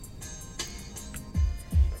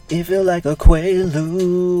It feel like a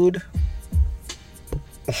quaalude.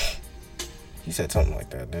 He said something like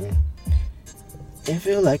that, didn't he? It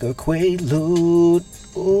feel like a quaalude.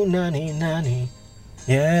 Ooh, nanny, nanny.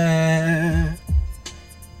 Yeah.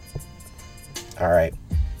 Alright.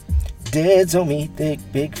 Deads on me, thick,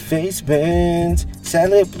 big face bands.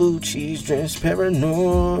 Salad, blue cheese, drinks,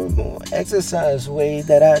 paranormal. Exercise way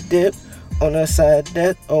that I dip. On the side,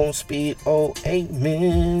 death on speed. Oh,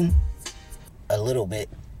 amen. A little bit.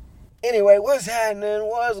 Anyway, what's happening?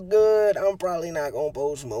 What's good? I'm probably not gonna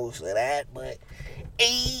post most of that, but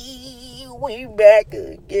hey, we back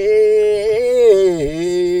again.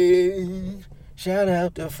 Shout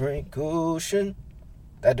out to Frank Ocean.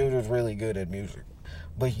 That dude was really good at music.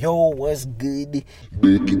 But yo, what's good?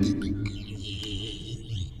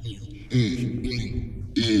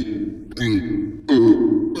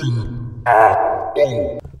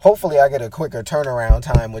 Hopefully I get a quicker turnaround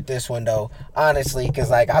time with this one though, honestly, because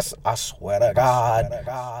like I swear to God,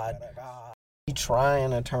 be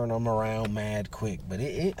trying to turn them around mad quick, but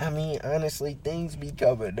I mean, honestly, things be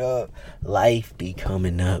coming up, life be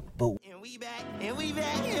coming up, but we back.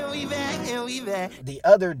 The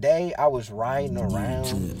other day, I was riding around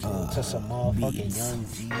to some motherfucking Young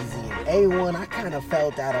Jeezy and A1. I kind of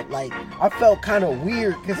felt I felt kind of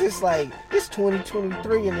weird because it's like, it's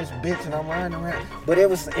 2023 in this bitch and I'm riding around. But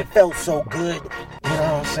it felt so good. You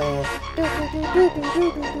know what I'm saying? You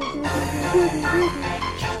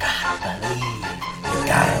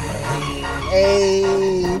gotta believe. Hey.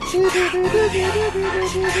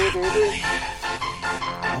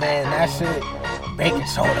 Man, that shit, baking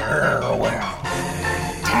soda or whatever.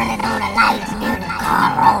 Turning on the lights, in the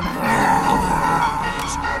car, roll the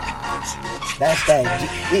That's that,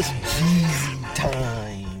 it's Jeezy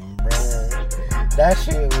time, bruh. That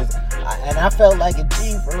shit was, and I felt like a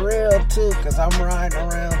G for real too, cause I'm riding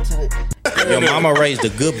around to the. Your mama raised a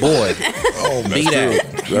good boy. Oh, be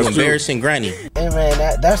that. You embarrassing granny. Hey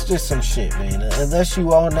man, that's just some shit, man. Unless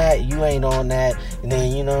you on that, you ain't on that. And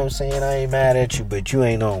then, you know what I'm saying, I ain't mad at you, but you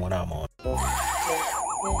ain't on what I'm on.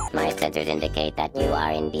 My sensors indicate that you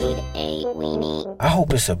are indeed a weenie. I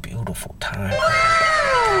hope it's a beautiful time.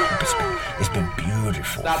 It's been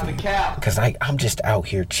beautiful. Stop the cap. Because I'm just out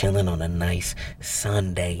here chilling on a nice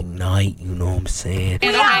Sunday night, you know what I'm saying?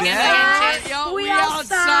 We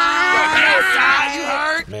outside. You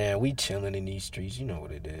heard? Man, we chilling in these streets. You know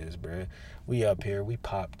what it is, bruh. We up here. We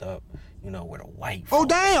popped up, you know, where the white folks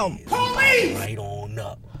damn! is. Police! Right on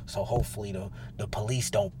up. So hopefully the police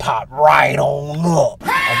don't pop right on up.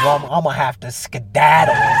 I'm going to have to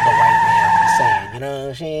skedaddle, as the white man be saying. You know what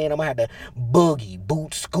I'm saying? I'm going to have to boogie,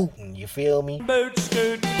 boot scooting. You feel me? Boot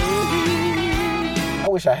scoot. I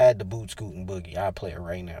wish I had the boot scooting boogie. I'll play it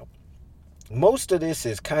right now. Most of this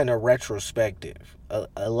is kind of retrospective.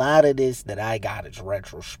 A lot of this that I got is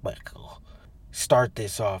retrospective. Start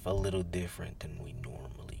this off a little different than we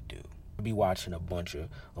normally do. I'll be watching a bunch of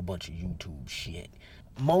YouTube shit.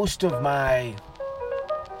 Most of my,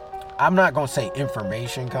 I'm not gonna say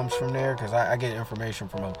information comes from there, because I get information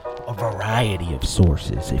from a variety of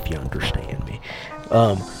sources, if you understand me.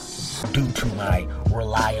 Due to my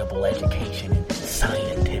reliable education in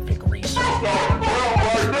scientific research.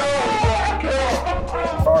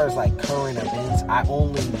 As far as like current events, I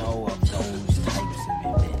only know of those types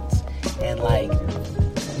of events. And like,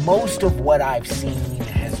 most of what I've seen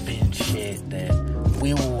has been shit that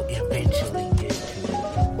we will eventually get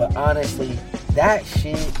to. But honestly, that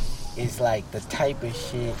shit is like the type of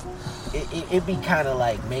shit, it be kind of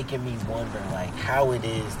like making me wonder like how it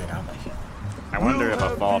is that I'm a human. I wonder if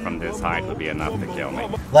a fall from this height would be enough to kill me.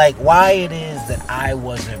 Like why it is that I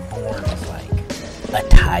wasn't born as like a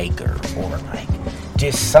tiger or like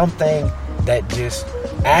just something that just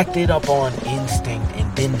acted up on instinct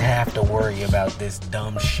and didn't have to worry about this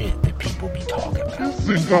dumb shit that people be talking about. You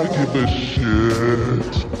think I give a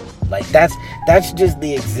shit? Like that's just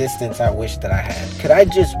the existence I wish that I had. Could I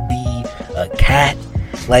just be a cat?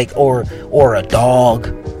 Like or a dog?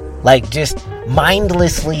 Like just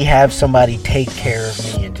mindlessly have somebody take care of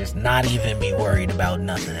me and just not even be worried about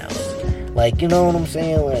nothing else. Like, you know what I'm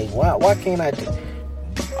saying? Like why can't I do?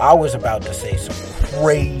 I was about to say some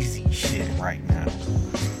crazy shit right now.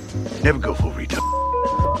 Never go for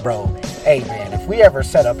retard. Bro, hey man, if we ever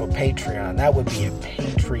set up a Patreon, that would be a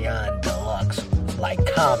Patreon deluxe. Like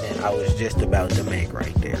comment I was just about to make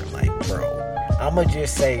right there. Like, bro, I'ma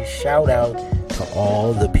just say shout out to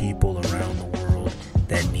all the people around the world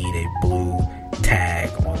that need a blue tag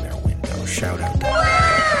on their window. Shout out to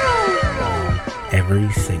every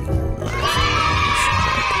single last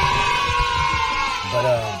one.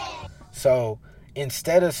 But so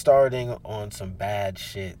instead of starting on some bad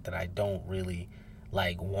shit that I don't really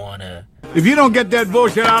like wanna. If you don't get that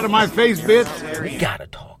bullshit out of my face, bitch. We gotta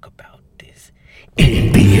talk about this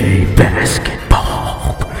NBA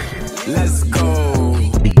basketball. Let's go.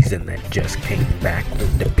 Season that just came back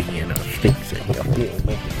with the being a fix in your feel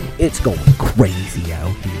me. It's going crazy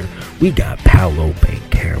out here. We got Paolo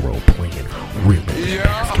Banchero playing really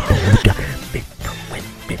basketball. We got Victor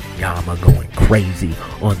Wembanyama going crazy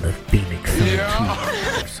on the Phoenix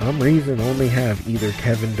Suns. For some reason, only have either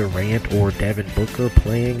Kevin Durant or Devin Booker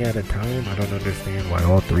playing at a time. I don't understand why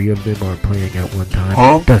all three of them are playing at one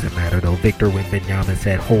time. Doesn't matter though. Victor Wembanyama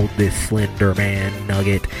said, "Hold this slender man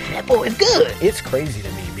nugget." That boy's good. It's crazy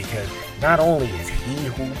to me because not only is he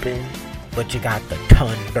hooping, but you got the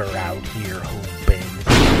Thunder out here hooping.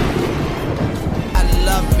 I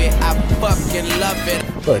love it. I fucking love it.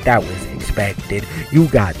 But that was expected. You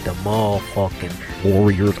got the motherfucking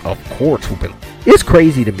Warriors, of course, hooping. It's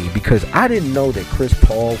crazy to me because I didn't know that Chris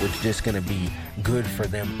Paul was just going to be good for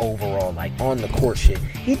them overall, like on the court shit.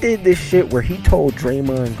 He did this shit where he told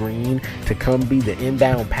Draymond Green to come be the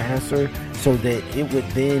inbound passer so that it would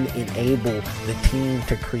then enable the team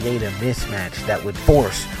to create a mismatch that would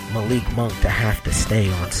force Malik Monk to have to stay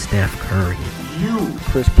on Steph Curry. You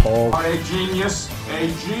Chris Paul are a genius. A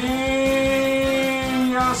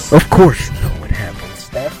genius. Of course you know what happened.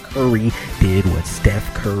 Steph Curry did what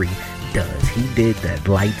Steph Curry does. He did that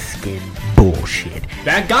light skin bullshit.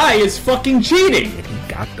 That guy is fucking cheating. And he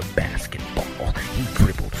got the basketball. He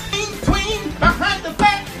dribbled. Tween, behind the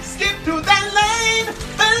back, skip through that lane.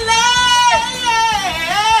 The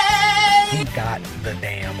lane. He got the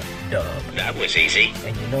damn dub. That was easy.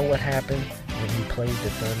 And you know what happened when he played the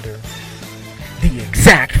Thunder? The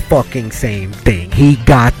exact fucking same thing. He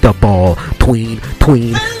got the ball. Tween.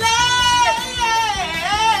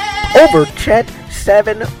 Over Chet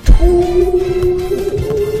 7-2.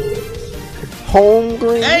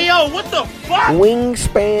 Holmgren. Hey yo, what the fuck?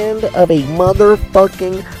 Wingspan of a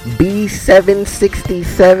motherfucking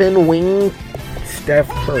B767 wing. Steph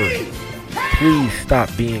Curry. Please stop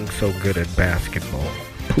being so good at basketball.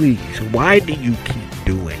 Please. Why do you keep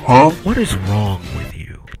doing it? What is wrong with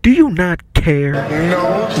you? Do you not care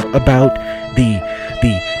about the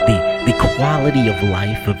quality of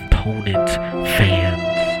life of opponent's fans?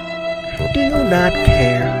 Do you not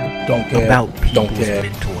care? Don't care about people's care.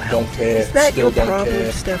 mental health? Don't care. Is that Still your don't problem,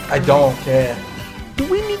 care. Steph Curry? I don't care. Do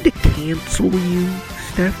we need to cancel you,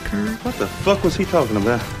 Steph Curry? What the fuck was he talking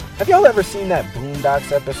about? Have y'all ever seen that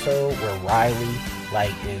Boondocks episode where Riley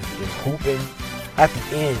is hooping? At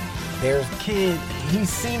the end, there's a kid, he's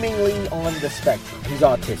seemingly on the spectrum. He's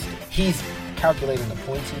autistic. He's calculating the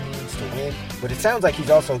points he needs to win, but it sounds like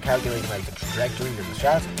he's also calculating like the trajectory of the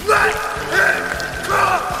shots.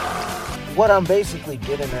 What I'm basically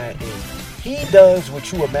getting at is he does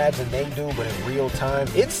what you imagine they do, but in real time.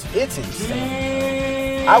 It's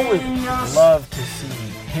insane. I would love to see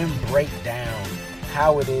him break down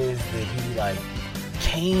how it is that he like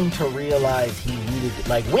came to realize he needed it.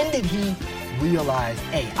 Like, when did he realize,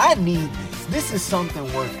 hey, I need this. This is something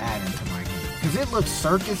worth adding to my game. Because it looks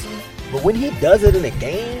circusy, but when he does it in a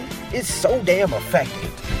game, it's so damn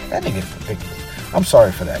effective. That nigga's ridiculous. I'm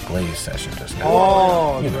sorry for that Glaze session just now.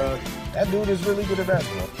 Oh, bro. That dude is really good at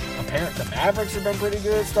basketball. Apparently, the Mavericks have been pretty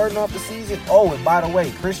good starting off the season. Oh, and by the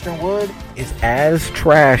way, Christian Wood is as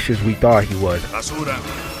trash as we thought he was. Basura.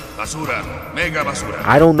 Basura. Mega basura.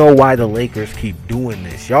 I don't know why the Lakers keep doing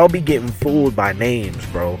this. Y'all be getting fooled by names,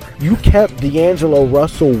 bro. You kept D'Angelo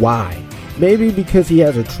Russell. Why? Maybe because he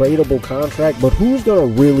has a tradable contract, but who's gonna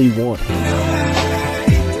really want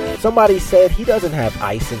him? Somebody said he doesn't have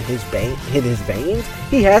ice in his veins.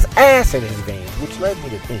 He has ass in his veins, which led me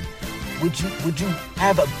to think: would you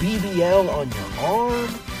have a BBL on your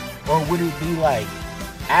arm, or would it be like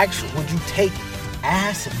actual? Would you take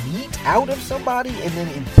ass meat out of somebody and then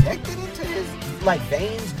inject it into his like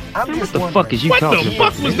veins? I'm just wondering. What the fuck is you talking about?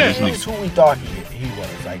 What the fuck was that? He's who we thought he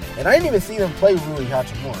was. Like, and I didn't even see them play Rui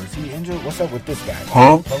Hachimura. Is he injured? What's up with this guy?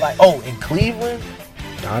 But like, in Cleveland,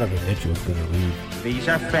 Donovan Mitchell's gonna leave. These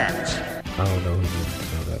are facts. I don't know who needs to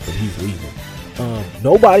know that, but he's leaving.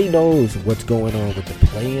 Nobody knows what's going on with the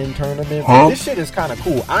play-in tournament. This shit is kind of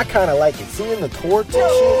cool. I kind of like it. Seeing the torch and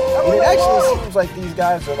shit, and it actually seems like these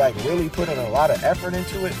guys are like really putting a lot of effort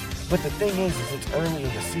into it. But the thing is it's early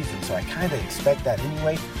in the season, so I kind of expect that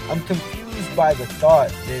anyway. I'm confused by the thought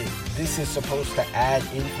that this is supposed to add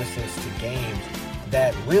emphasis to games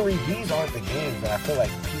that really these aren't the games that I feel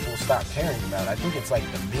like people stop caring about. I think it's like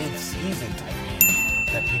the mid-season type games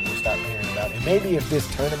that people stop caring about. And maybe if this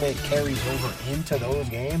tournament carries over into those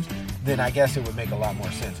games, then I guess it would make a lot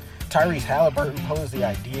more sense. Tyrese Halliburton posed the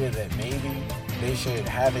idea that maybe they should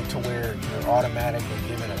have it to where you're automatically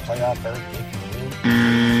given a playoff berth if you win.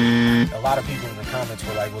 A lot of people in the comments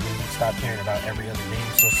were like, well, then you stop caring about every other game.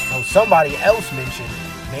 So somebody else mentioned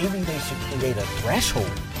maybe they should create a threshold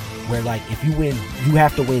where, like, if you win, you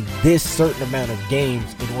have to win this certain amount of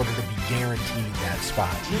games in order to be guaranteed that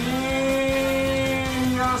spot.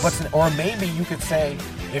 Or maybe you could say,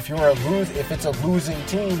 if it's a losing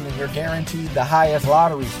team, then you're guaranteed the highest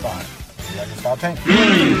lottery spot. You have to stop tanking.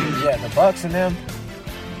 Yeah, the Bucks and them,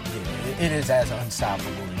 yeah, it is as unstoppable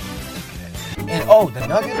as you think it is. And the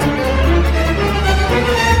Nuggets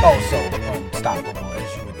so unstoppable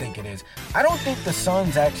as you would think it is. I don't think the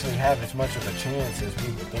Suns actually have as much of a chance as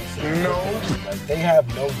people think so. No. Like, they have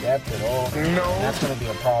no depth at all. No. And that's going to be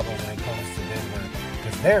a problem when it comes to Denver.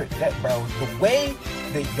 Because bro, the way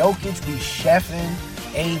that Jokic be chefing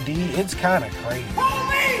AD, it's kind of crazy.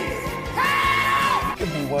 He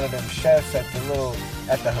could be one of them chefs at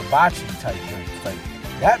the hibachi type drinks. Like,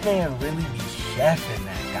 that man really be chefing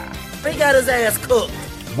that guy. He got his ass cooked.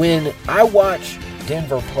 When I watch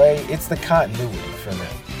Denver play, it's the continuity for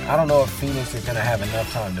them. I don't know if Phoenix is going to have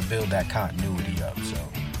enough time to build that continuity up. So,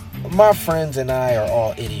 my friends and I are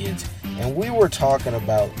all idiots, and we were talking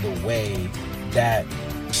about the way that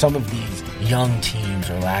some of these young teams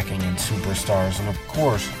are lacking in superstars. And of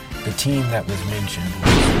course, the team that was mentioned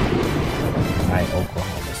was my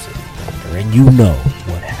Oklahoma City Thunder. And you know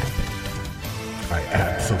what happened. I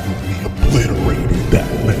absolutely obliterated that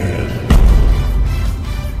man.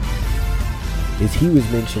 Is he was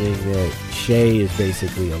mentioning that Shea is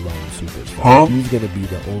basically a lone superstar. He's going to be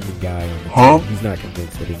the only guy on the team. He's not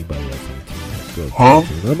convinced that anybody else on the team has good.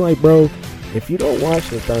 I'm like, bro, if you don't watch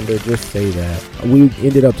the Thunder, just say that. We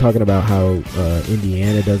ended up talking about how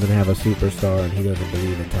Indiana doesn't have a superstar and he doesn't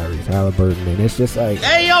believe in Tyrese Halliburton. And it's just like,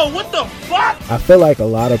 hey, yo, what the fuck? I feel like a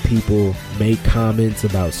lot of people make comments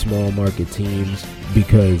about small market teams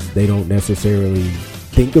because they don't necessarily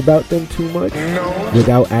think about them too much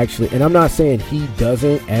without actually. And I'm not saying he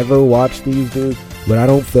doesn't ever watch these dudes, but I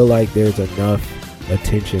don't feel like there's enough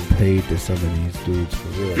attention paid to some of these dudes for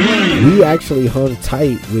real. We actually hung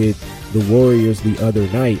tight with the Warriors the other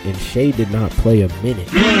night, and Shea did not play a minute.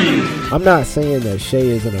 I'm not saying that Shea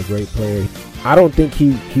isn't a great player. I don't think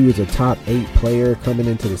he was a top 8 player coming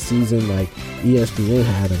into the season like ESPN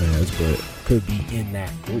had him as, but could be in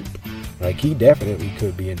that group. Like, he definitely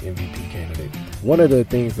could be an MVP candidate. One of the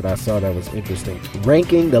things that I saw that was interesting,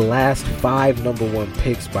 ranking the last 5 #1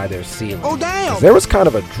 picks by their ceiling. Oh, damn! There was kind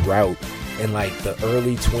of a drought in like the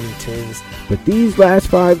early 2010s, but these last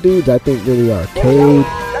 5 dudes I think really are Cade,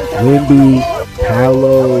 Wemby,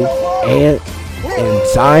 Paolo, Ant, and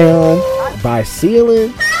Zion. By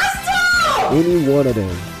ceiling, any one of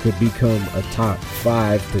them could become a top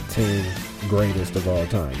 5 to 10 greatest of all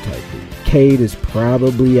time type dude. Cade is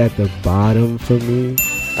probably at the bottom for me.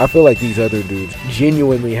 I feel like these other dudes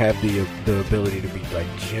genuinely have the ability to be like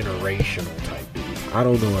generational type dudes. I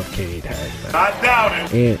don't know if Cade has that. I doubt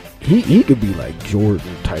it. And he could be like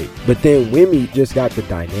Jordan type. But then Wemby just got the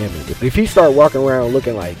dynamic. If he start walking around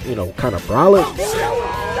looking like, kind of brolic.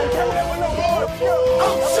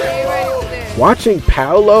 Watching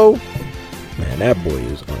Paolo, man, that boy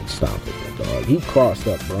is unstoppable, dog. He crossed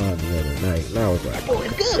up Bron the other night, and I was like,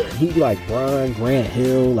 he like Bron, Grant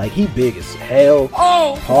Hill, like he big as hell.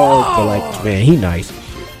 Hard, but like, man, he nice as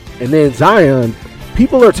shit. And then Zion,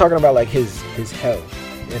 people are talking about like his health,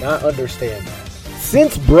 and I understand that.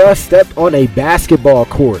 Since bruh stepped on a basketball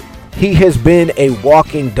court, he has been a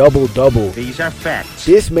walking double-double. These are facts.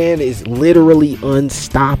 This man is literally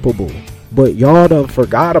unstoppable. But y'all done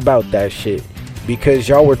forgot about that shit because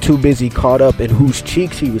y'all were too busy caught up in whose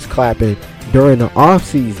cheeks he was clapping during the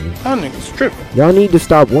offseason. That nigga's tripping. Y'all need to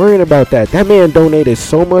stop worrying about that. That man donated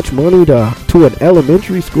so much money to an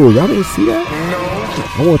elementary school. Y'all didn't see that? No.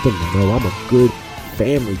 I want them to know I'm a good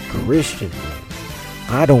family Christian man.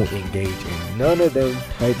 I don't engage in none of them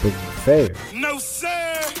type of affairs. No,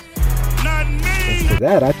 sir. Not me. And for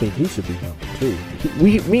that, I think he should be number 2.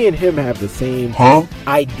 Me and him have the same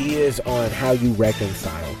ideas on how you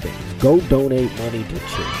reconcile things. Go donate money to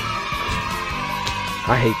children.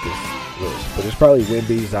 I hate this list, but it's probably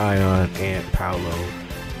Wemby, Zion, Ant, Paolo,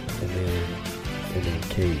 and then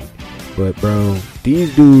Cade. But bro,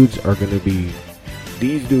 these dudes are gonna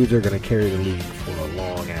carry the league for a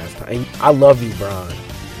long ass time. And I love you, Bron,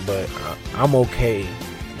 but I'm okay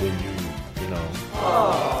when you know.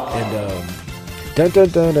 And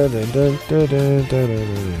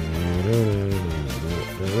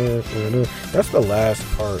that's the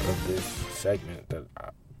last part of this segment that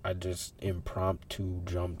I just impromptu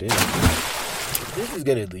jumped in. This is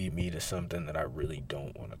going to lead me to something that I really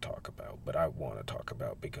don't want to talk about, but I want to talk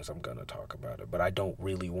about because I'm going to talk about it, but I don't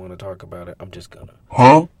really want to talk about it. I'm just going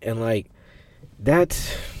to. And like,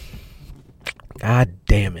 That's... God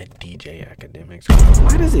damn it, DJ Academics.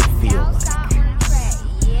 Why does it feel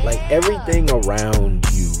like everything around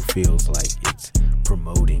you feels like it's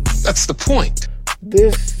promoting you? That's the point.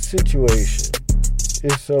 This situation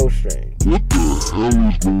is so strange. What the hell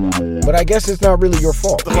is going on? But I guess it's not really your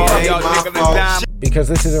fault. Yeah, Because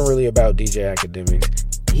this isn't really about DJ Academics.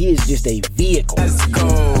 He is just a vehicle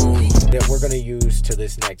that we're going to use to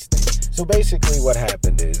this next thing. So basically what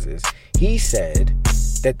happened is he said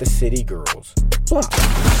that the city girls flopped.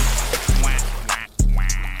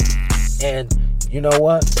 And you know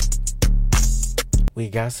what? We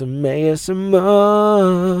got some ASMR.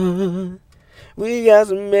 We got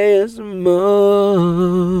some ASMR.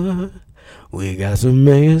 We got some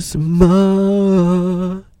ASMR.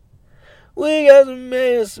 We got some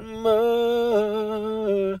ASMR.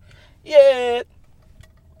 Yeah.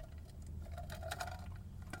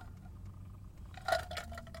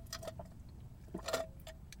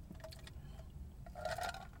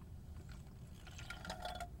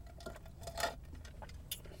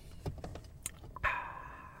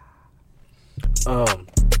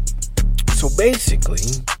 So basically,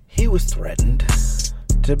 he was threatened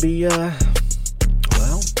to be, well,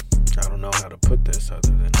 I don't know how to put this other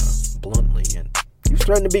than bluntly, and he was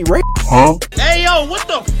threatened to be raped. Huh? Hey, yo, what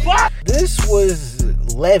the fuck? This was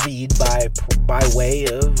levied by way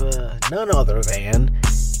of none other than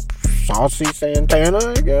Saucy Santana,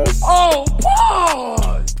 I guess. Oh,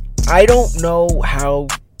 pause! I don't know how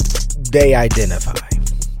they identify,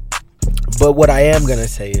 but what I am gonna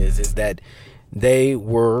say is that they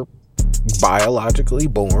were biologically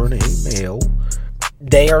born a male.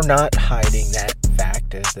 They are not hiding that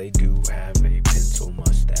fact, as they do have a pencil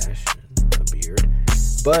mustache and a beard.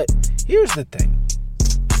 But here's the thing.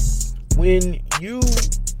 When you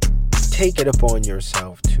take it upon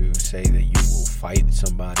yourself to say that you will fight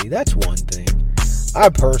somebody, that's one thing. I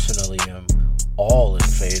personally am all in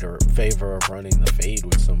favor of running the fade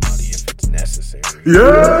with somebody if it's necessary.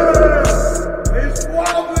 Yeah! It's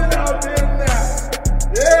wobbling out there now.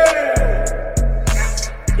 Yeah!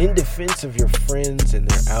 In defense of your friends and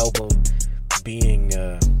their album being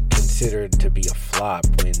considered to be a flop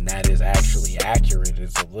when that is actually accurate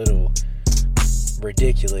is a little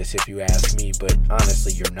ridiculous if you ask me, but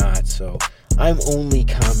honestly you're not. So I'm only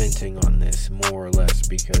commenting on this more or less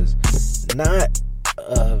because not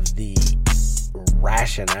of the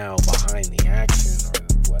rationale behind the action or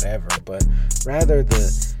whatever, but rather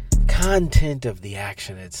the content of the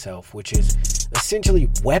action itself, which is essentially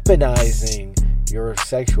weaponizing your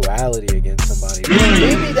sexuality against somebody.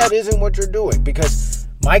 Maybe that isn't what you're doing, because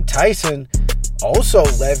Mike Tyson also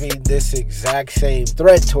levied this exact same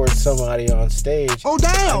threat towards somebody on stage. Oh,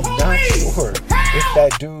 damn! I'm not sure if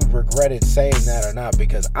that dude regretted saying that or not,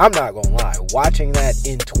 because I'm not gonna lie, watching that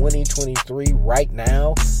in 2023 right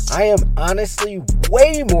now, I am honestly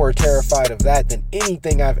way more terrified of that than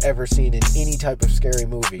anything I've ever seen in any type of scary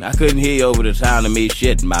movie. I couldn't hear you over the sound of me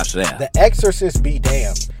shitting myself. The Exorcist be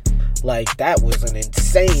damned. Like, that was an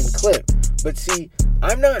insane clip. But see,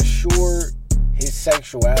 I'm not sure his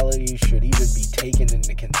sexuality should even be taken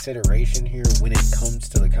into consideration here when it comes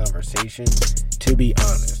to the conversation, to be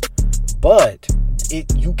honest. But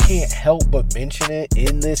you can't help but mention it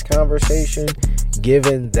in this conversation,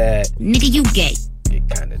 given that nigga, you gay. It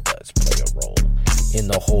kind of does play a role in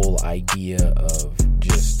the whole idea of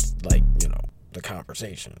just, like, you know, the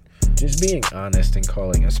conversation. Just being honest and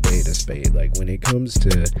calling a spade a spade. Like, when it comes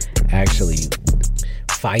to actually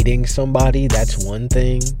fighting somebody, that's one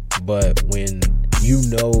thing. But when you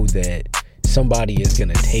know that somebody is going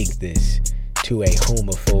to take this to a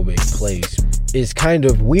homophobic place, it's kind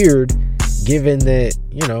of weird, given that,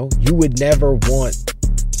 you know, you would never want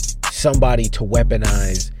somebody to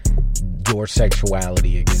weaponize your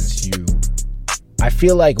sexuality against you. I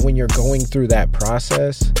feel like when you're going through that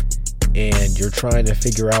process and you're trying to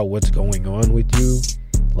figure out what's going on with you,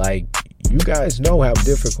 like, you guys know how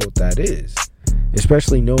difficult that is,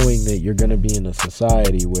 especially knowing that you're going to be in a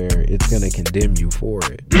society where it's going to condemn you for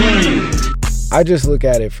it. I just look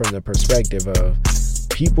at it from the perspective of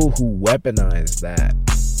people who weaponize that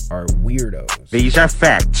are weirdos. These are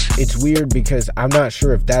facts. It's weird because I'm not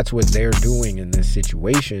sure if that's what they're doing in this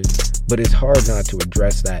situation, but it's hard not to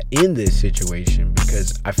address that in this situation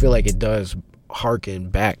because I feel like it does harken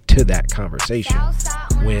back to that conversation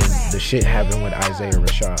when the shit happened with Isaiah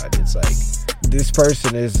Rashad. It's like, this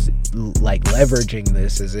person is like leveraging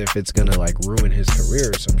this as if it's gonna like ruin his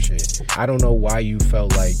career or some shit. I don't know why you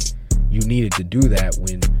felt like you needed to do that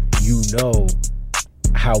when you know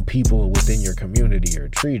how people within your community are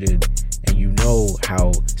treated and you know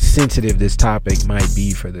how sensitive this topic might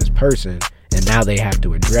be for this person, and now they have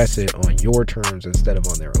to address it on your terms instead of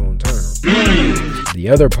on their own terms. The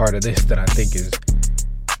other part of this that I think is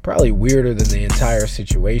probably weirder than the entire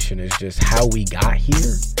situation is just how we got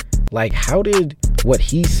here. Like, how did what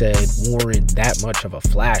he said warrant that much of a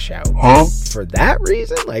flash out? For that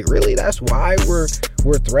reason? Like, really? That's why we're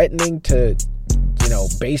threatening to,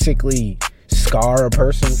 basically scar a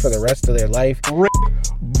person for the rest of their life?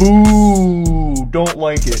 Boo! Don't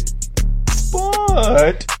like it.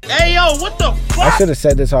 But hey, yo, what the fuck? I should have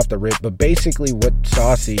said this off the rip, but basically what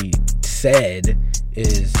Saucy said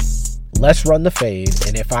is, let's run the fade,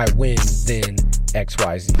 and if I win, then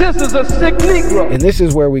XYZ. This is a sick Negro. And this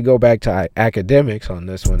is where we go back to academics on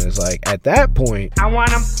this one. Is like, at that point, I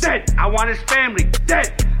want him dead. I want his family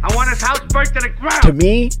dead. I want his house burnt to the ground. To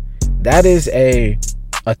me, that is a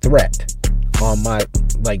threat on my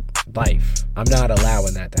life. I'm not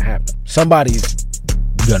allowing that to happen. Somebody's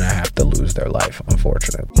gonna have to lose their life,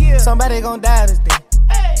 unfortunately. Yeah. Somebody gonna die today.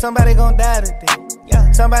 Hey. Somebody gonna die today.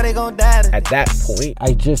 Yeah. Somebody gonna die today. At that point,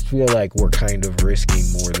 I just feel like we're kind of risking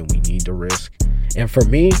more than we need to risk. And for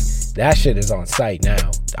me, that shit is on sight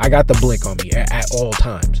now. I got the blick on me at all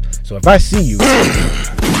times. So if I see you,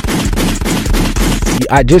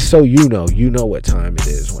 I just so you know what time it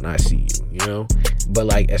is when I see you, But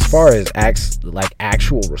like, as far as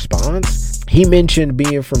actual response, he mentioned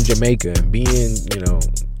being from Jamaica and being,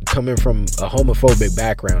 coming from a homophobic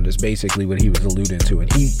background is basically what he was alluding to.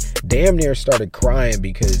 And he damn near started crying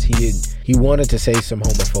because he wanted to say some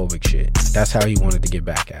homophobic shit. That's how he wanted to get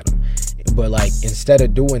back at him. But like, instead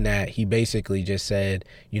of doing that, he basically just said,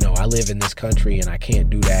 I live in this country and I can't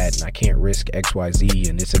do that and I can't risk XYZ,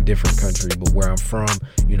 and it's a different country, but where I'm from,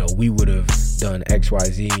 we would have done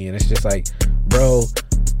XYZ. And it's just like, bro,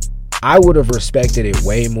 I would have respected it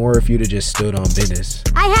way more if you'd have just stood on business.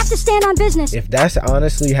 I have to stand on business. If that's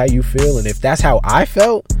honestly how you feel, and if that's how I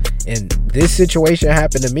felt, and this situation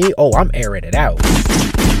happened to me, I'm airing it out.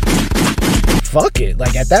 Fuck it.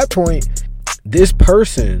 Like, at that point, this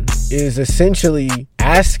person is essentially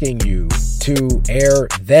asking you to air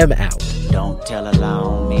them out. Don't tell a lie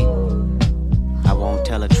on me. I won't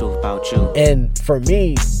tell the truth about you. And for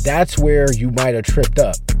me, that's where you might have tripped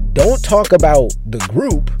up. Don't talk about the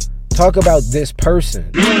group. Talk about this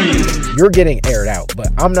person. You're getting aired out, but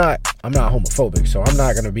I'm not homophobic, so I'm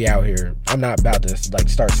not gonna be out here. I'm not about to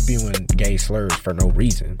start spewing gay slurs for no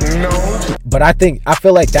reason. No. But I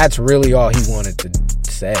feel like that's really all he wanted to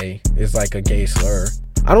say is like a gay slur.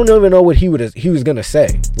 I don't even know what he was gonna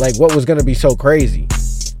say. Like, what was gonna be so crazy.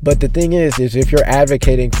 But the thing is if you're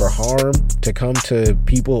advocating for harm to come to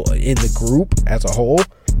people in the group as a whole,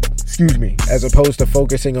 as opposed to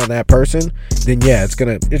focusing on that person, then yeah, it's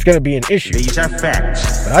gonna be an issue. These are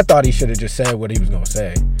facts. But I thought he should have just said what he was gonna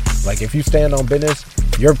say. Like, if you stand on business,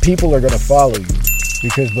 your people are gonna follow you.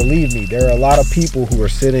 Because believe me, there are a lot of people who are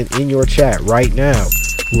sitting in your chat right now,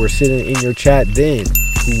 who are sitting in your chat then,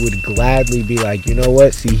 who would gladly be like, you know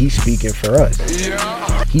what? See, he's speaking for us.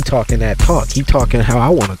 Yeah. He talking that talk. He talking how I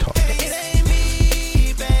want to talk.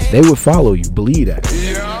 They would follow you. Believe that.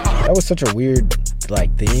 Yeah. That was such a weird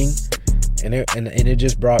thing, and it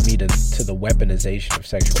just brought me to the weaponization of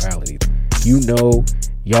sexuality.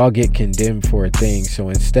 Y'all get condemned for a thing, so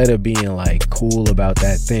instead of being cool about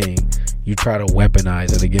that thing, you try to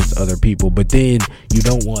weaponize it against other people. But then you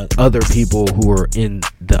don't want other people who are in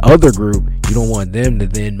the other group, you don't want them to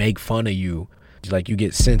then make fun of you. You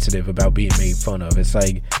get sensitive about being made fun of. It's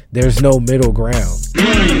like there's no middle ground.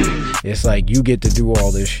 It's like you get to do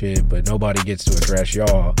all this shit, but nobody gets to address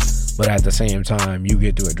y'all. But at the same time, you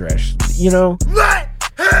get to address, Let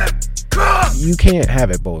him come! You can't have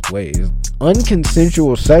it both ways.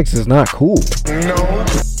 Unconsensual sex is not cool. No.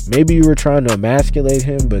 Maybe you were trying to emasculate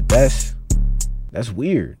him, but that's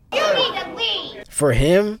weird. You need to leave. For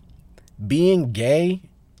him, being gay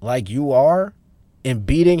like you are and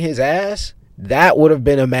beating his ass, that would have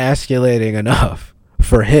been emasculating enough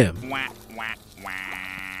for him.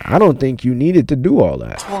 I don't think you needed to do all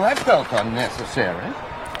that. Well, that felt unnecessary.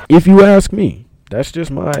 If you ask me, that's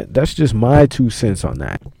just my 2 cents on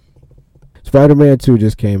that. Spider-Man 2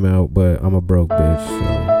 just came out, but I'm a broke bitch, so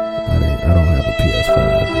I don't have a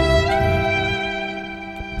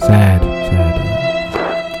PS5. Sad.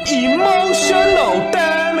 Emotional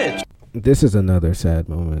damage. This is another sad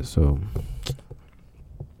moment, so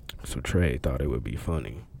Trey thought it would be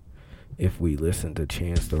funny if we listened to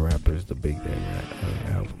Chance the Rapper's The Big Day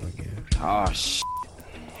album again. Oh, shit.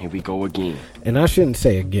 Here we go again. And I shouldn't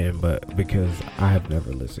say again, but because I have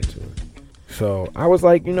never listened to it. So I was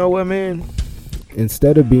like, you know what, man?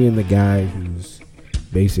 Instead of being the guy who's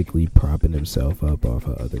basically propping himself up off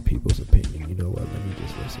of other people's opinion. You know what? Let me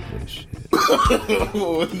just listen to this shit.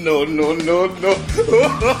 No.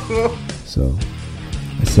 So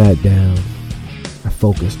I sat down. I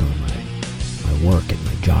focused on my work and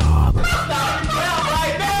my job.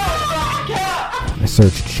 I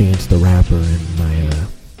searched Chance the Rapper in my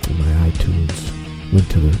iTunes.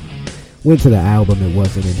 Went to the album. It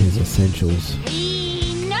wasn't in his essentials.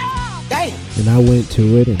 And I went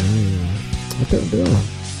to it and I turned it on.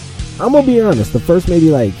 I'm gonna be honest. The first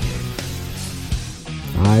maybe like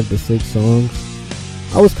 5 to 6 songs,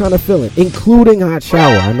 I was kind of feeling, including Hot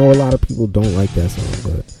Shower. I know a lot of people don't like that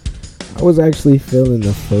song, but I was actually feeling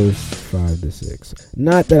the first 5 to 6.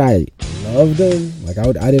 Not that I loved him. Like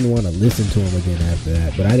I didn't want to listen to him again after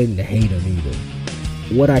that, but I didn't hate him either.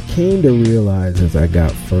 What I came to realize as I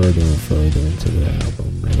got further and further into the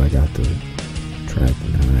album, as I got to track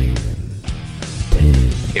 9 and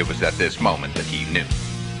 10. It was at this moment that he knew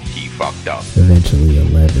he fucked up. Eventually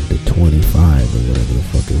 11 to 25 or whatever the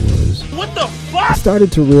fuck it was. What the fuck? I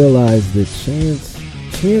started to realize that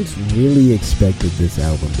Chance really expected this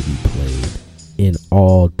album to be played in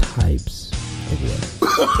all types of ways.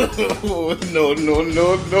 No.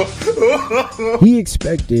 He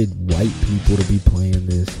expected white people to be playing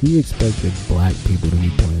this. He expected black people to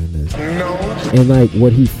be playing this. No. And like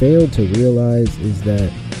what he failed to realize is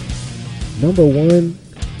that, number one,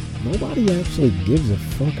 nobody actually gives a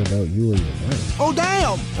fuck about you or your wife. Oh,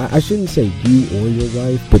 damn! I shouldn't say you or your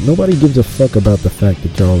wife, but nobody gives a fuck about the fact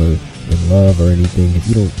that y'all are in love or anything if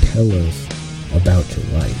you don't tell us about your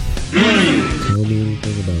life. Tell me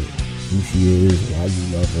anything about who she is, why you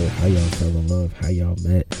love her, how y'all fell in love, how y'all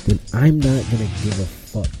met, then I'm not gonna give a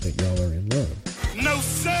fuck that y'all are in love. No,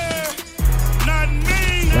 sir! Not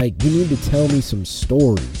me! Like, you need to tell me some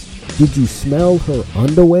stories. Did you smell her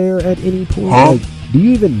underwear at any point? Huh? Like, do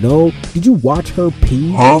you even know? Did you watch her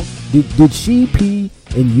pee? Huh? Did she pee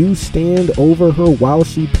and you stand over her while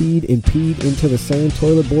she peed and peed into the same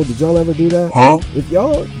toilet bowl? Did y'all ever do that? Huh? If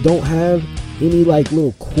y'all don't have any like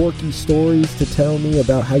little quirky stories to tell me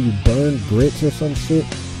about how you burned grits or some shit,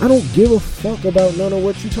 I don't give a fuck about none of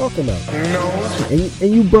what you talking about. No.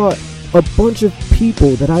 And you brought a bunch of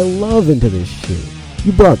people that I love into this shit.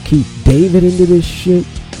 You brought Keith David into this shit.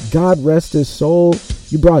 God rest his soul.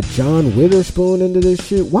 You brought John Witherspoon into this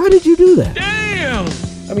shit. Why did you do that? Damn!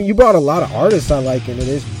 I mean, you brought a lot of artists I like into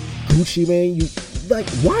this. Gucci Mane, you like.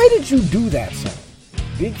 Why did you do that song?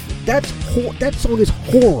 That song is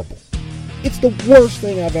horrible. It's the worst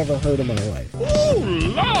thing I've ever heard in my life. Oh,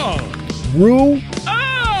 Lord! Rue.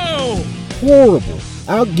 Oh! Horrible.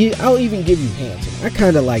 I'll even give you Handsome. I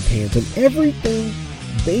kind of liked Handsome. Everything,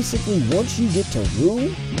 basically, once you get to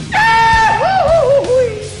Rue.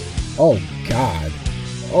 Oh God.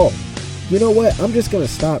 Oh, you know what? I'm just gonna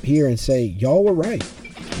stop here and say y'all were right.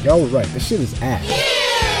 Y'all were right. This shit is ass.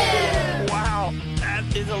 Yeah! Wow,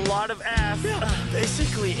 that is a lot of ass.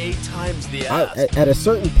 Basically 8 times the ass. At a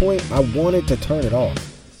certain point, I wanted to turn it off,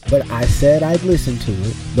 but I said I'd listen to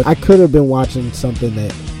it. But I could have been watching something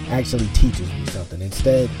that actually teaches me something.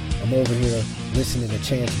 Instead, I'm over here listening to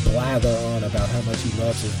Chance blather on about how much he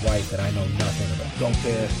loves his wife that I know nothing about. Don't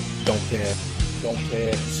care.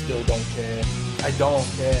 Still don't care. I don't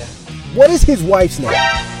care. What is his wife's name?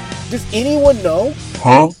 Does anyone know?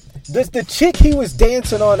 Huh? Does the chick he was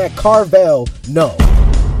dancing on at Carvel know?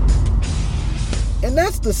 And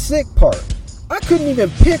that's the sick part. I couldn't even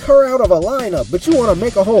pick her out of a lineup, but you want to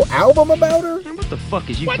make a whole album about her? What the fuck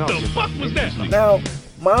is you talking about? What the fuck was that? Now,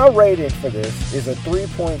 my rating for this is a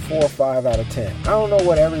 3.45 out of 10. I don't know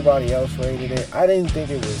what everybody else rated it. I didn't think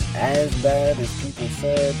it was as bad as people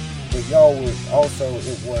said, but y'all were also,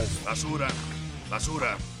 it was... Basura,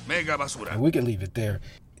 mega basura. We can leave it there.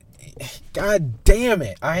 God damn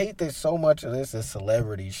it. I hate that so much of this is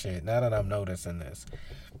celebrity shit, now that I'm noticing this.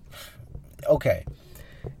 Okay.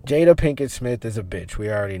 Jada Pinkett Smith is a bitch. We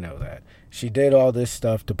already know that. She did all this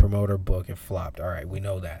stuff to promote her book and flopped. All right, we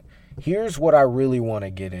know that. Here's what I really want to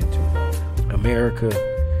get into. America,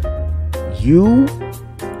 you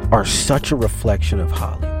are such a reflection of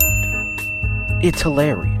Hollywood. It's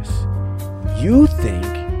hilarious. You think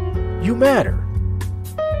you matter.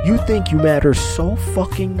 You think you matter so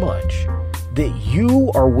fucking much that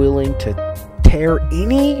you are willing to tear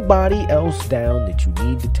anybody else down that you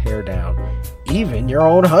need to tear down, even your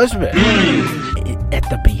own husband. At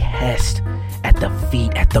the behest, at the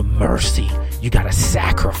feet, at the mercy. You gotta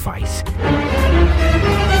sacrifice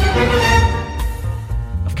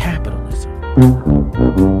of capitalism.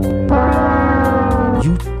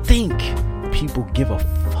 You think people give a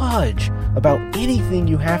fudge about anything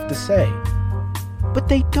you have to say, but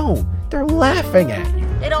they don't. They're laughing at you.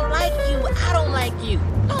 They don't like you I don't like you.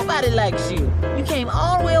 Nobody likes you. You came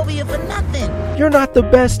all the way over here for nothing. You're not the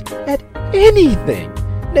best at anything.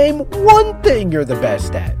 Name one thing you're the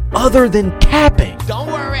best at, other than capping. Don't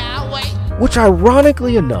worry, I'll wait. Which,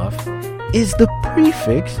 ironically enough, is the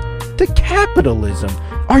prefix to capitalism.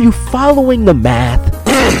 Are you following the math?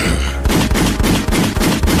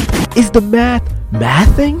 Is the math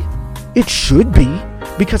mathing? It should be,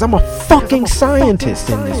 because I'm a fucking scientist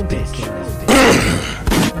in this bitch.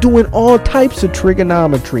 Doing all types of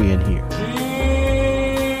trigonometry in here.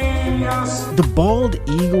 The bald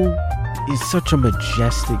eagle is such a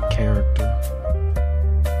majestic character,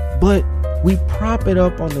 but we prop it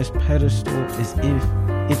up on this pedestal as if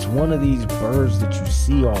it's one of these birds that you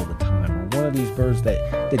see all the time, or one of these birds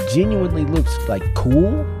that genuinely looks like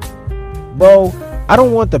cool. Bro, I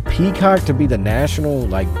don't want the peacock to be the national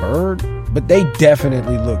bird, but they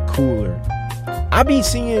definitely look cooler. I be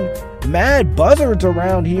seeing mad buzzards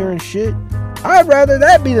around here and shit. I'd rather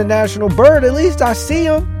that be the national bird. At least I see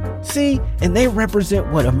them. See, and they represent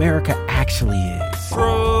what America actually is.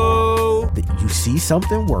 Bro, you see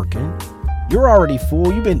something working. You're already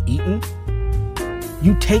full. You've been eating.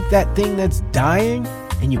 You take that thing that's dying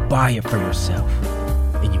and you buy it for yourself.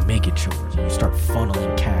 And you make it yours. And you start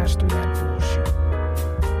funneling cash through that bullshit.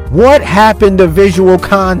 What happened to visual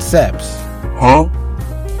concepts? Huh?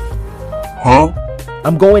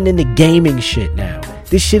 I'm going into gaming shit now.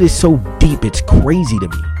 This shit is so deep, it's crazy to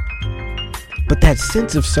me. But that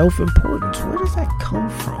sense of self-importance, where does that come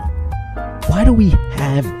from? Why do we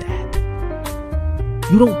have that?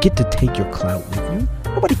 You don't get to take your clout with you.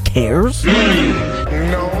 Nobody cares.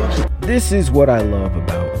 No. This is what I love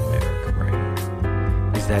about America right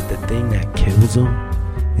now. Is that the thing that kills them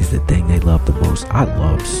is the thing they love the most. I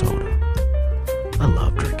love soda. I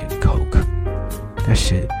love drinking Coke. That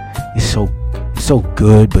shit is so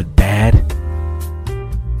good but bad.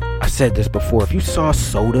 I said this before. If you saw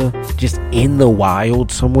soda just in the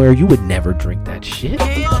wild somewhere, you would never drink that shit.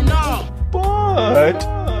 Hell no. But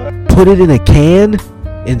put it in a can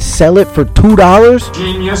and sell it for $2?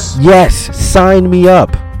 Genius. Yes, sign me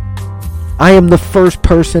up. I am the first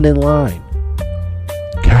person in line.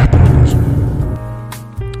 Capitalism.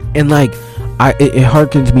 And it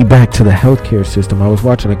harkens me back to the healthcare system. I was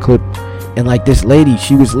watching a clip, and this lady,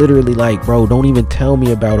 she was literally like, bro, don't even tell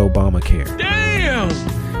me about Obamacare. Damn.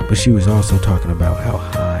 But she was also talking about how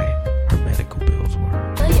high her medical bills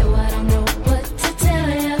were.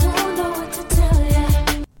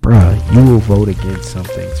 Bruh, you will vote against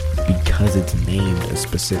something because it's named a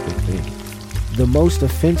specific thing. The most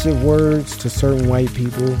offensive words to certain white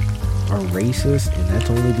people are racist, and that's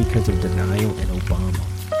only because of denial and Obama.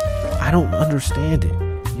 I don't understand it.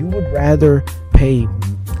 You would rather pay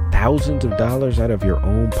thousands of dollars out of your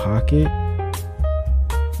own pocket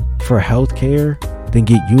for health care than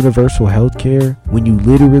get universal health care when you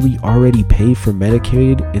literally already pay for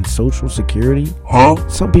Medicaid and Social Security? Huh?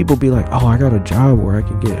 Some people be like, oh, I got a job where I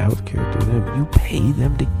can get health care through them. You pay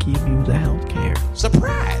them to give you the health care.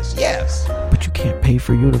 Surprise, yes. But you can't pay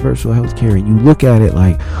for universal health care, and you look at it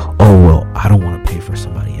like, oh, well, I don't want to pay for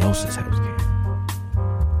somebody else's health care.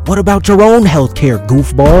 What about your own health care,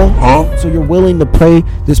 goofball? Huh? So you're willing to pay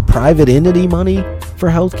this private entity money for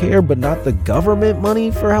health care, but not the government money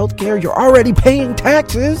for health care? You're already paying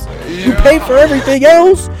taxes. Yeah. You pay for everything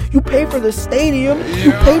else. You pay for the stadium. Yeah.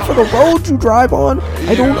 You pay for the roads you drive on. Yeah.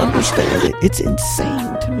 I don't understand it. It's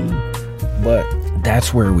insane to me. But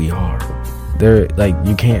that's where we are.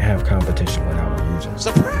 You can't have competition without losing.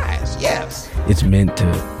 Surprise, yes. It's meant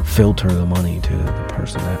to filter the money to the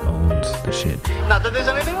person that owns the shit. Not that there's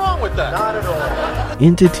anything wrong with that. Not at all.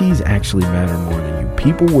 Entities actually matter more than you.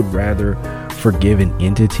 People would rather forgive an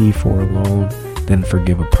entity for a loan than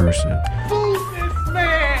forgive a person. Foolishness,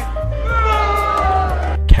 man.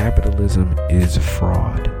 Capitalism is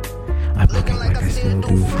fraud. I'm looking like I still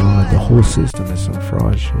do fraud. The whole system is some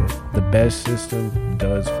fraud shit. The best system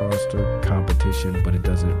does foster competition, but it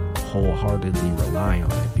doesn't wholeheartedly rely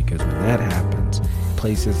on it, because when that happens,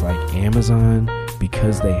 places like Amazon,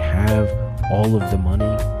 because they have all of the money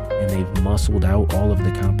and they've muscled out all of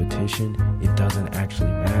the competition, it doesn't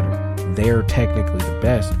actually matter. They're technically the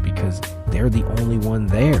best because they're the only one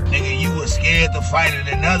there. Nigga, you was scared to fight it.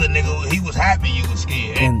 Another nigga, he was happy you was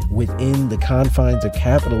scared. And within the confines of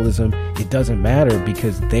capitalism, it doesn't matter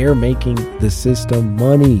because they're making the system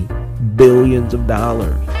money. Billions of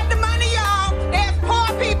dollars. Get the money, y'all. There's poor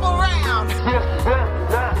people around.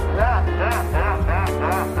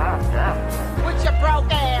 With your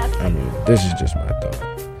broke ass. I mean, this is just my thought.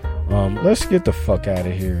 Let's get the fuck out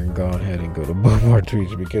of here and go ahead and go to Boulevard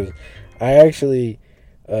Tweets, because I actually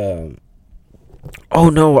oh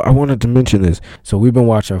no, I wanted to mention this. So we've been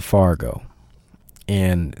watching Fargo.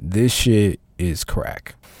 And this shit is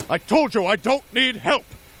crack. I told you I don't need help.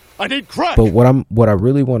 I need crack. But what I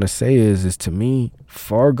really want to say is to me,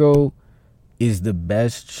 Fargo is the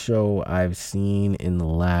best show I've seen in the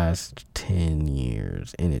last 10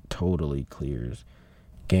 years. And it totally clears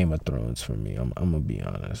Game of Thrones for me. I'm going to be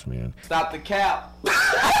honest, man. Stop the cap.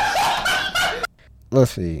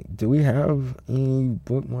 Let's see. Do we have any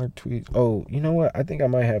bookmark tweets? Oh, you know what? I think I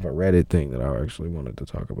might have a Reddit thing that I actually wanted to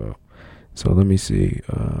talk about. So let me see.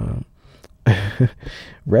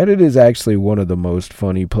 Reddit is actually one of the most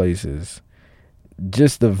funny places.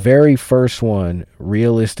 Just the very first one,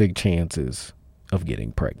 realistic chances of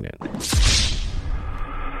getting pregnant.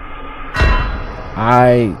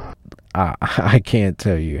 I can't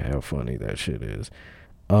tell you how funny that shit is.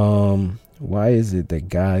 Why is it that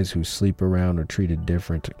guys who sleep around are treated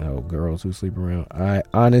different to girls who sleep around? I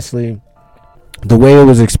honestly, the way it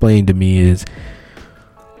was explained to me is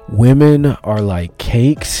women are like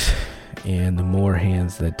cakes, and the more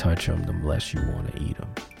hands that touch them, the less you want to eat them.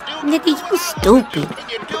 Nigga, you stupid.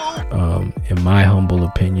 In my humble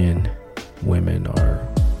opinion, women are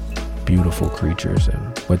beautiful creatures,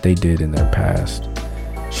 and what they did in their past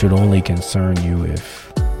should only concern you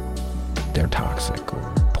if they're toxic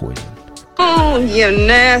or poison. Oh, you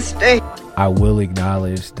nasty. I will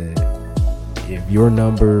acknowledge that if your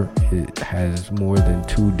number has more than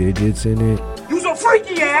 2 digits in it, You's a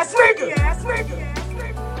freaky ass nigga.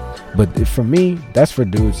 but for me, that's for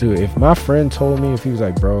dudes too. If my friend told me, if he was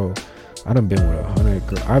like, bro, I done been with 100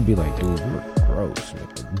 girls, I'd be like, dude, you're gross.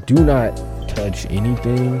 Do not touch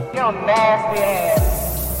anything. You're nasty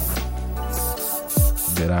ass.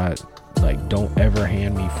 That I like. Don't ever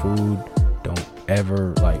hand me food. Don't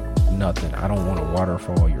ever like nothing. I don't want to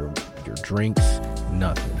waterfall your drinks.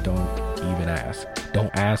 Nothing. Don't even ask.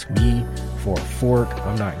 Don't ask me for a fork.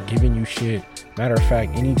 I'm not giving you shit. Matter of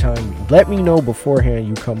fact, anytime, let me know beforehand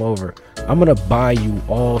you come over. I'm gonna buy you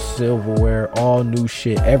all silverware, all new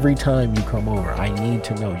shit every time you come over. I need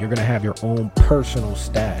to know. You're gonna have your own personal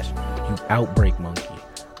stash. You outbreak monkey.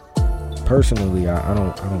 Personally, I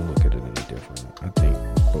don't look at it any different. I think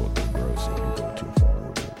both are gross and you go too far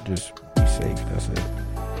with it. Just be safe. That's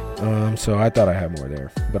it. So I thought I had more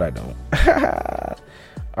there, but I don't.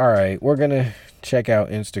 All right, we're gonna check out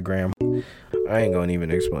Instagram. I ain't gonna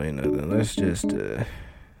even explain nothing. Let's just let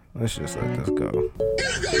this go.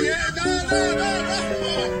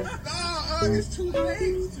 It's too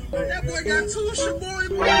late. That boy got 2 shaboy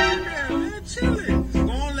boys in there, man. Chilling. Go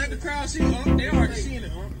on, let the crowd see. Oh, they already seen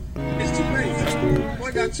it, huh? It's too late.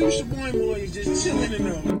 Boy got 2 shaboy boys just chilling in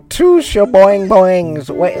there. 2 shaboing boings.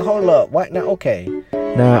 Wait, hold up. What? Now, okay.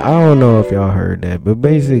 Now I don't know if y'all heard that, but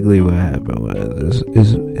basically what happened was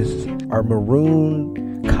is our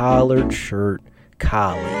maroon collared shirt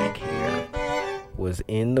colleague here was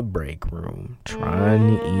in the break room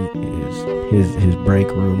trying to eat his break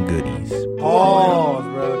room goodies. Oh,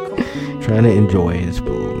 bro. Trying to enjoy his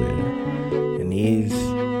food, man. And these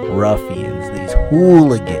ruffians, these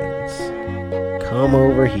hooligans, come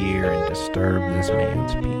over here and disturb this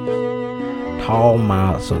man's peace. Talking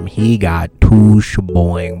about some, he got 2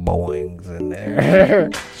 shaboing boings in there.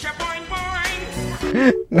 Shaboing boings.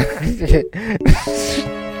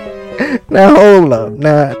 Now hold up.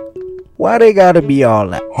 Now, why they gotta be all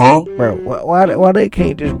that? Huh? Bro, why they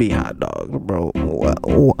can't just be hot dogs, bro?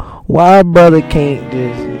 Why brother can't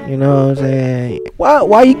just, you know what I'm saying?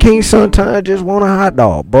 Why you can't sometimes just want a hot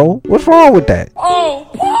dog, bro? What's wrong with that? Oh,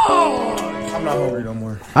 I'm not hungry no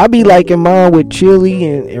more. I be liking mine with chili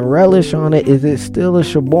and relish on it. Is it still a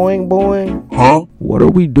shaboing boing? Huh? What are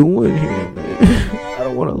we doing here, man? I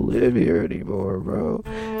don't want to live here anymore, bro.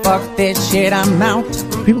 Fuck that shit, I'm out.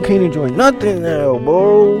 People can't enjoy nothing now,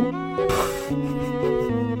 bro.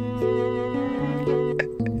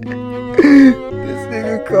 This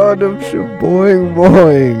nigga called them shaboing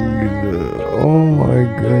boings. Oh my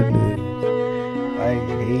goodness. I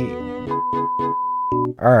hate.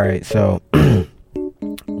 Alright, so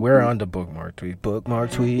we're on to bookmark tweets.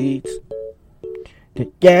 Bookmark tweets.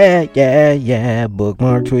 Yeah,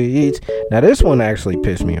 bookmark tweets. Now this one actually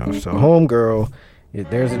pissed me off. So homegirl,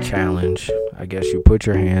 there's a challenge. I guess you put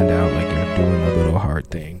your hand out like you're doing a little heart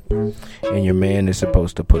thing, and your man is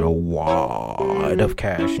supposed to put a wad of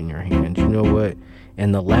cash in your hand. You know what?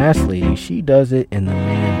 And the last lady, she does it, and the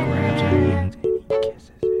man grabs her hands and he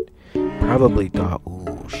kisses it. Probably thought,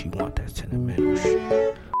 ooh, she want that sentimental shit.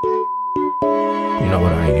 You know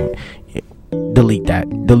what? I ain't even. Yeah. Delete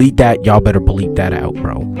that. Y'all better bleep that out,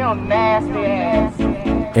 bro. You're nasty ass.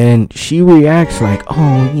 And she reacts like,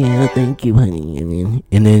 oh yeah, thank you, honey.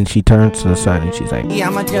 And then she turns to the side and she's like, Yeah,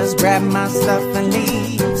 I'ma just grab myself and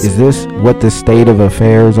leave. Is this what the state of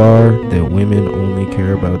affairs are? That women only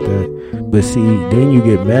care about that? But see, then you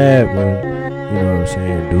get mad when, you know what I'm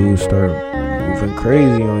saying, dudes start moving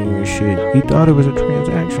crazy on you and shit. He thought it was a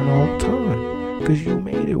transaction all the time because you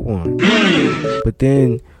made it one. But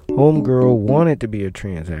then homegirl wanted to be a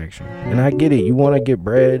transaction. And I get it. You want to get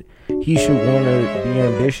bread. He should want to be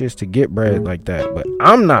ambitious to get bread like that. But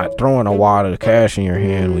I'm not throwing a wad of cash in your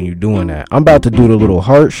hand when you're doing that. I'm about to do the little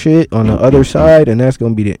heart shit on the other side, and that's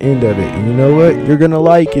going to be the end of it. And you know what? You're going to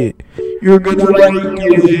like it. You're going to like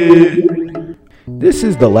it. This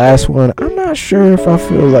is the last one. I'm not sure if I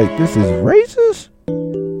feel like this is racist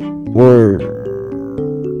or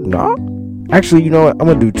not. Actually, you know what? I'm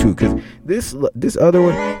going to do two, because this other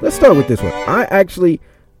one, let's start with this one. I actually,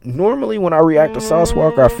 normally when I react to Sauce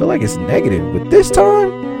Walker, I feel like it's negative. But this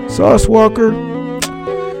time, Sauce Walker,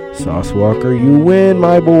 you win,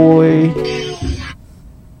 my boy. Can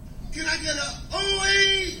I get a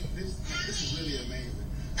OE? This is really amazing.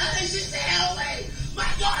 I think she said OE.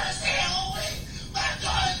 My daughter said OE. My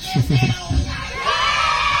daughter said OE.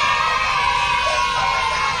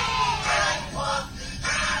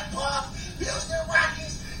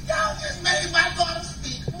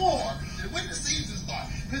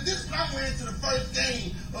 To the first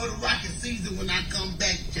game of the Rocket season when I come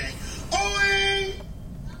back, Jack.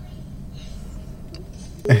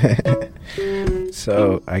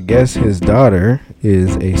 So I guess his daughter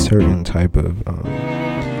is a certain type of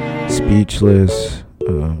speechless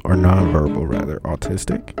or nonverbal, rather,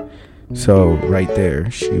 autistic. So right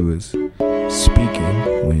there, she was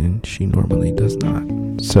speaking when she normally does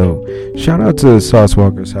not. So shout out to Sauce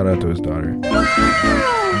Walker, shout out to his daughter.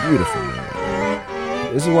 Beautiful, man.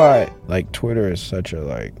 This is why, like, Twitter is such a,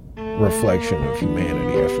 like, reflection of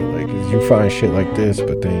humanity, I feel like. Because you find shit like this,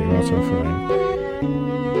 but then you also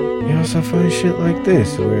find shit like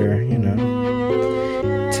this, where, you know,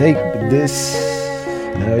 take this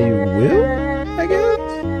how you will, I guess.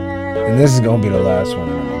 And this is going to be the last one,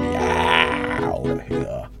 and I'm going to be out of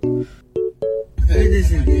here.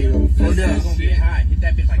 Listen, dude. Hold up. Hit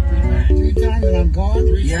that bitch like 3 times. 3 times and I'm gone?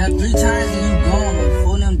 Yeah, 3 times and you gone. I'm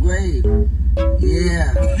full in grave.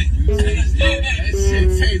 Yeah. That shit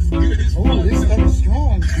tastes good as fuck. Oh, this stuff is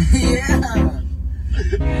strong. Yeah.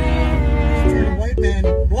 Turn a white man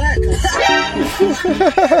black.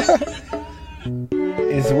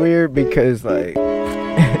 It's weird because, like,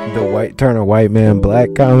 the white turn a white man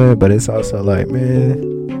black comment, but it's also like,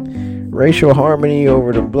 man, racial harmony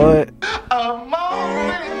over the blunt.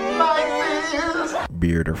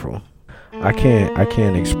 Beautiful. I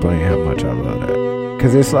can't explain how much I love that.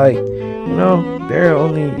 Cause it's like, you know, there are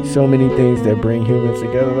only so many things that bring humans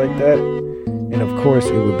together like that. And of course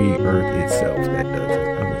it would be Earth itself that does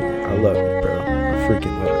it. I mean, I love it, bro. I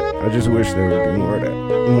freaking love it. I just wish there would be more of that.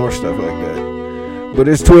 More stuff like that. But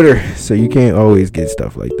it's Twitter, so you can't always get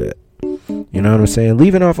stuff like that. You know what I'm saying?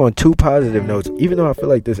 Leaving off on 2 positive notes, even though I feel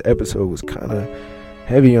like this episode was kind of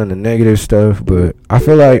heavy on the negative stuff, but I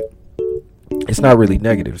feel like it's not really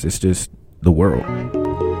negatives, it's just the world.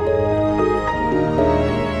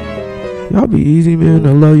 Y'all be easy, man.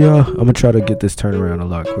 I love y'all. I'm gonna try to get this turnaround a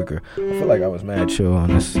lot quicker. I feel like I was mad chill on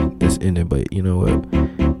this ending, but you know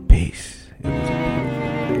what? Peace. It was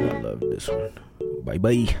a beautiful day. I love this one. Bye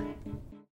bye.